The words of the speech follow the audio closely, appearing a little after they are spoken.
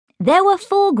There were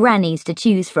 4 grannies to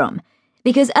choose from,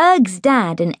 because Erg's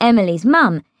dad and Emily's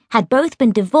mum had both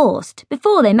been divorced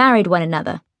before they married one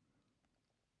another.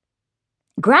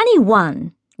 Granny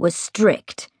 1 was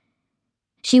strict.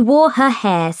 She wore her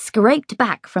hair scraped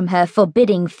back from her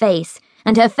forbidding face,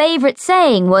 and her favourite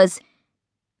saying was,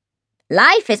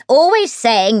 "Life is always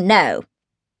saying no."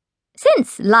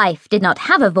 Since life did not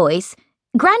have a voice,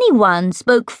 Granny 1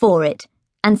 spoke for it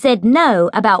and said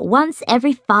no about once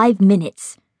every 5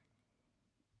 minutes.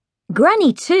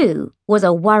 Granny 2 was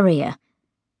a worrier.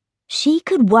 She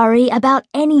could worry about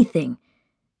anything.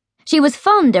 She was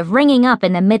fond of ringing up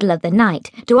in the middle of the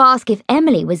night to ask if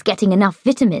Emily was getting enough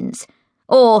vitamins,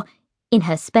 or, in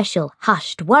her special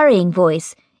hushed worrying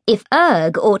voice, if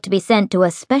Erg ought to be sent to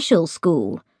a special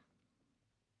school.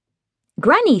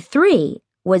 Granny 3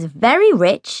 was very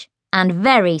rich and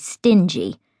very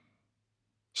stingy.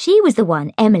 She was the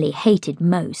one Emily hated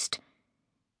most.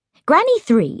 Granny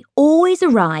 3 always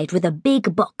arrived with a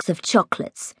big box of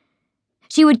chocolates.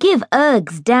 She would give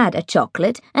Erg's dad a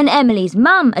chocolate and Emily's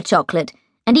mum a chocolate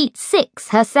and eat 6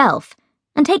 herself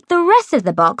and take the rest of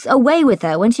the box away with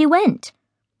her when she went.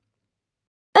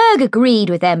 Erg agreed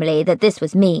with Emily that this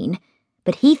was mean,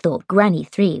 but he thought Granny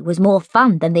 3 was more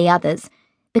fun than the others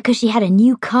because she had a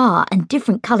new car and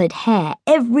different coloured hair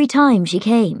every time she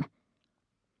came.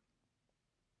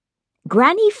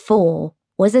 Granny 4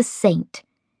 was a saint.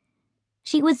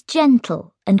 She was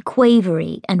gentle and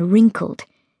quavery and wrinkled.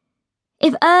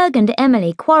 If Erg and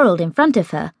Emily quarrelled in front of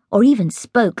her, or even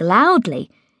spoke loudly,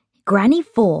 Granny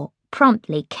 4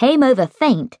 promptly came over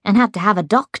faint and had to have a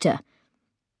doctor.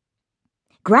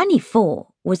 Granny 4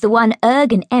 was the one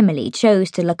Erg and Emily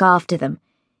chose to look after them.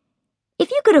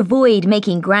 If you could avoid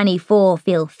making Granny 4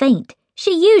 feel faint,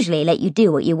 she usually let you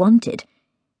do what you wanted.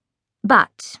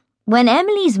 But when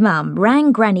Emily's mum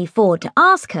rang Granny 4 to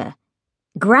ask her,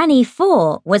 Granny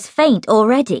 4 was faint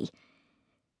already.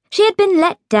 She had been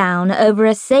let down over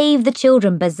a Save the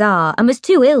Children bazaar and was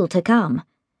too ill to come.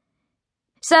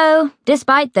 So,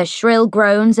 despite the shrill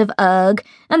groans of Erg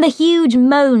and the huge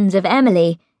moans of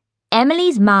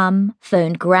Emily's mum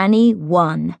phoned Granny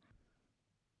 1.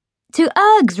 To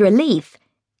Erg's relief,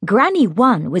 Granny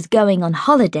 1 was going on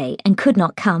holiday and could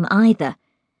not come either.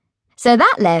 So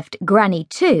that left Granny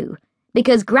 2,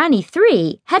 because Granny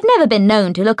 3 had never been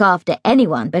known to look after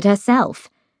anyone but herself.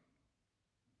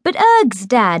 But Erg's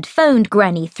dad phoned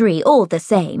Granny 3 all the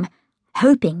same,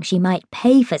 hoping she might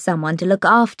pay for someone to look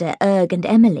after Erg and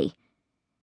Emily.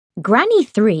 Granny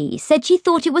 3 said she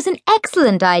thought it was an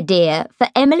excellent idea for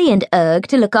Emily and Erg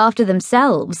to look after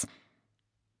themselves.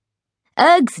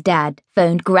 Erg's dad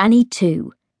phoned Granny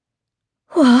 2.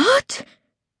 "What?"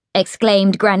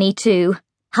 exclaimed Granny 2,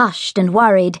 hushed and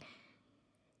worried.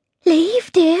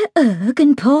 "Leave dear Erg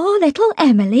and poor little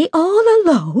Emily all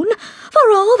alone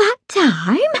for all that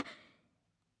time?"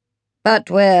 "But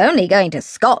we're only going to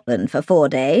Scotland for 4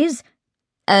 days,"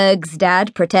 Erg's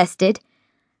dad protested.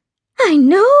 "I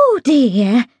know,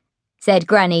 dear," said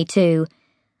Granny 2,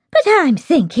 "but I'm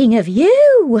thinking of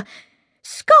you.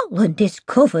 Scotland is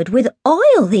covered with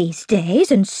oil these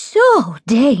days and so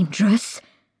dangerous."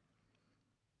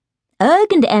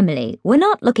 Erg and Emily were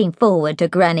not looking forward to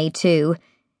Granny 2.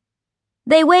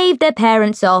 They waved their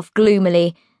parents off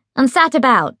gloomily and sat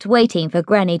about waiting for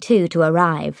Granny 2 to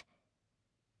arrive.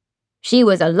 She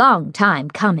was a long time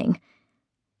coming.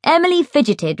 Emily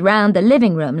fidgeted round the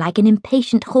living room like an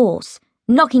impatient horse,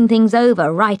 knocking things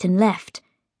over right and left.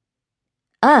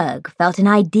 Erg felt an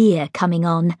idea coming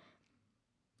on.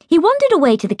 He wandered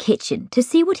away to the kitchen to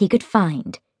see what he could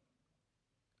find.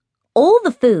 All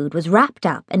the food was wrapped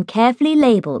up and carefully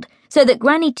labelled so that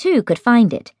Granny 2 could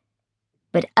find it.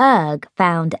 But Erg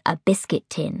found a biscuit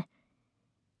tin.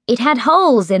 It had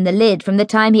holes in the lid from the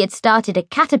time he had started a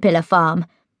caterpillar farm.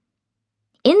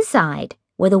 Inside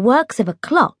were the works of a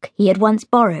clock he had once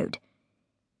borrowed.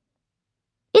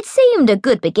 It seemed a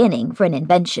good beginning for an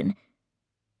invention.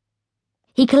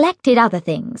 He collected other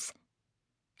things: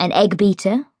 an egg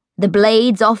beater, the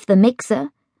blades off the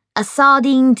mixer, a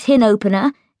sardine tin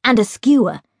opener, and a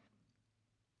skewer.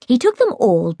 He took them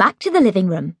all back to the living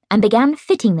room and began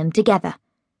fitting them together.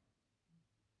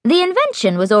 The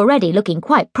invention was already looking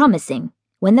quite promising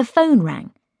when the phone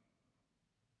rang.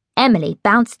 Emily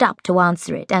bounced up to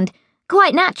answer it, and,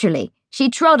 quite naturally, she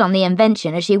trod on the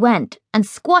invention as she went and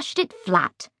squashed it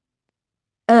flat.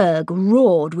 Erg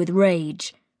roared with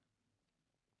rage.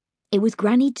 It was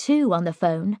Granny 2 on the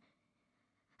phone.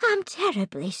 "I'm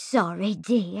terribly sorry,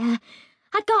 dear.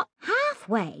 I'd got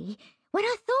halfway when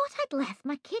I thought I'd left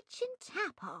my kitchen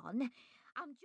tap on.